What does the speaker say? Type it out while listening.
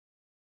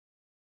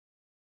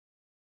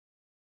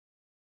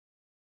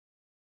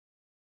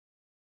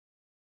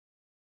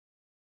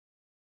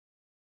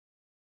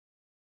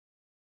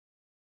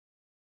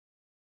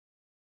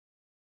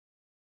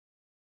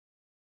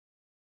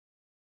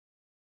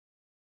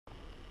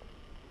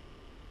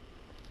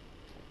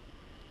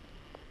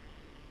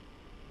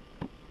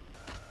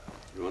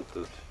want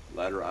the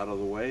ladder out of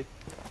the way?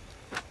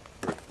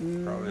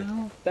 Probably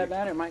No, that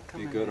ladder might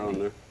come be in good handy. on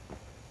there.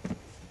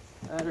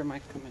 Ladder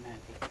might come in handy.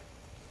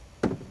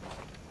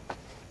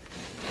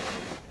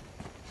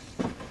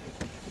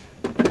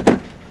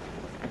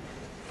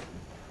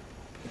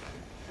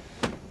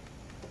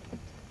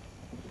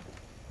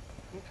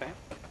 Okay.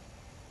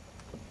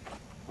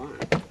 Fine,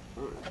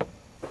 fine.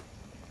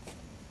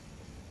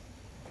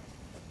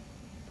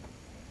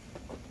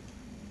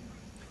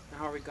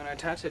 How are we going to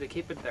attach it to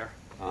keep it there?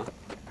 Huh?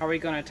 How are we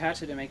going to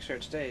attach it to make sure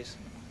it stays?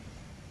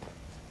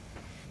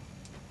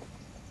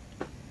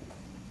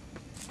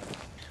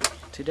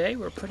 Today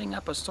we're putting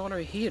up a solar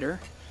heater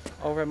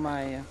over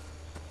my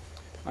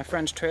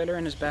friend's trailer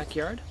in his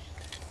backyard,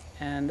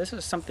 and this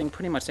is something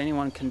pretty much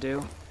anyone can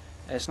do.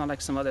 It's not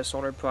like some other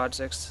solar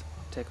projects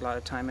take a lot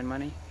of time and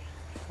money.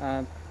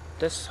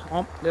 This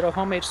little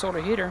homemade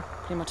solar heater,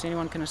 pretty much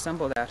anyone can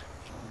assemble that.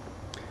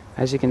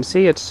 As you can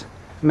see, it's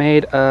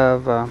made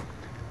of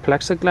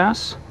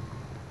plexiglass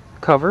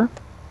cover,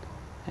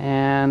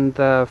 and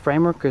the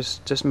framework is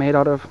just made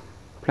out of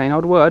plain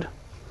old wood.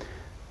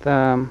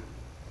 The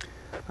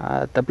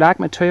black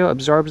material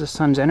absorbs the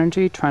sun's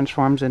energy,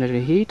 transforms it into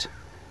heat,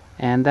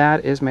 and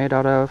that is made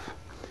out of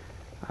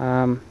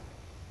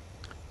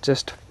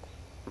just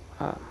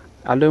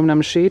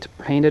aluminum sheet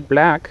painted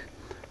black,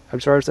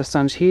 absorbs the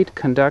sun's heat,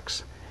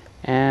 conducts,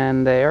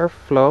 and the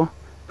airflow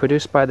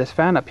produced by this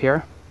fan up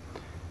here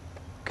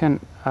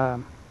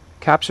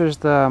captures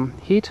the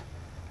heat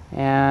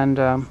and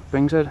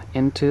brings it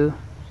into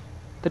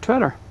the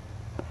trailer.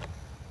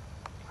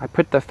 I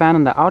put the fan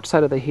on the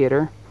outside of the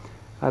heater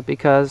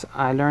because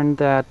I learned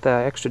that the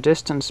extra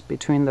distance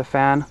between the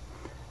fan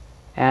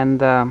and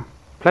the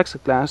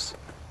plexiglass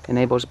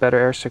enables better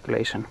air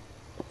circulation.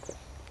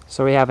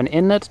 So we have an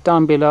inlet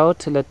down below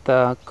to let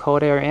the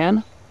cold air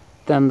in.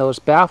 Then those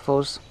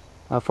baffles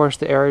force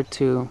the air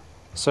to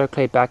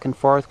circulate back and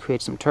forth,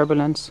 create some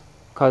turbulence,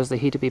 cause the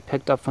heat to be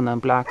picked up from the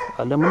black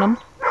aluminum,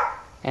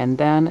 and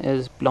then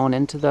is blown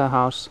into the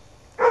house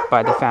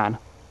by the fan.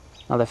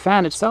 Now the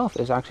fan itself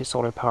is actually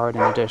solar powered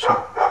in addition.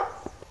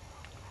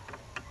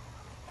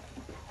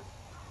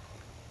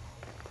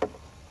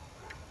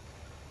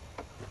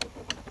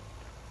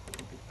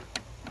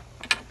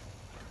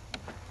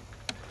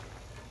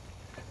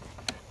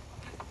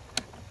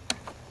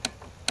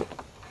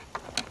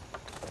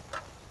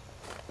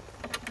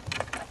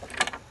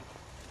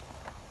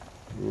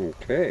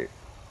 Okay.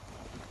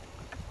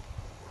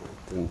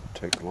 Didn't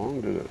take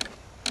long, did it?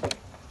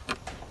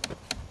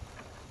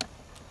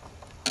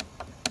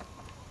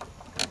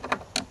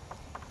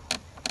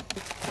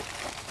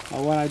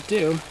 Well, what I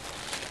do,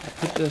 I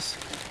put this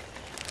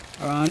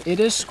around. It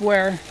is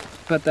square,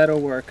 but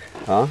that'll work.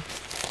 Huh?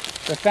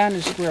 The fan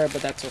is square,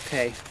 but that's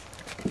okay.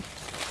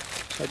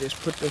 So I just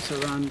put this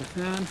around the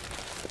fan.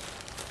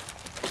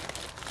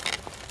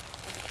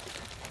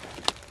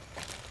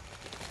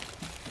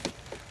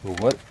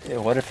 Well,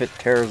 what if it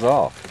tears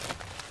off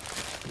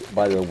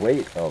by the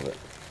weight of it?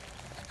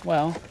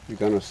 Well, You're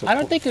gonna I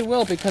don't think it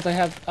will because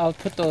I'll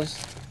put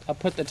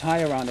the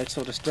tie around it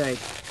so to stay.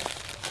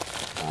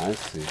 I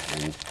see.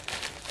 And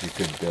you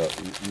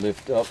could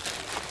lift up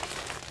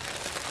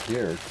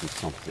here to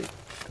something,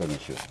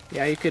 couldn't you?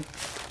 Yeah, you could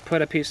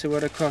put a piece of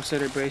wood across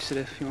it or brace it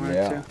if you wanted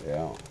to.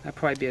 Yeah. That'd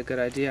probably be a good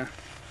idea.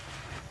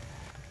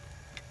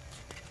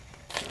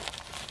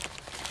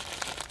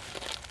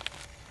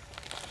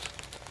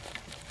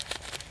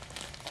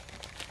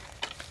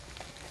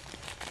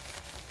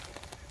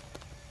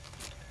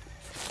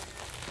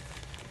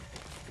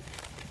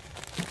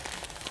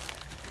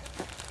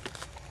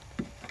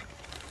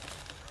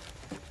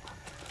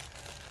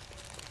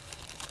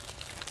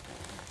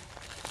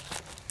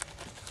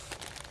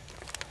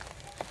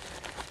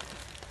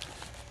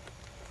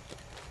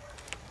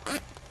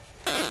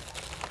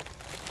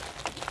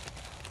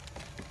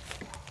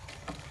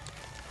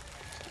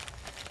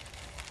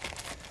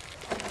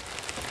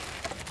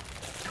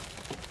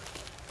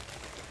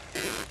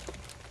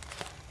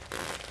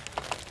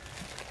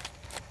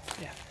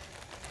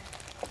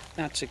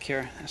 Not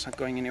secure. That's not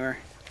going anywhere.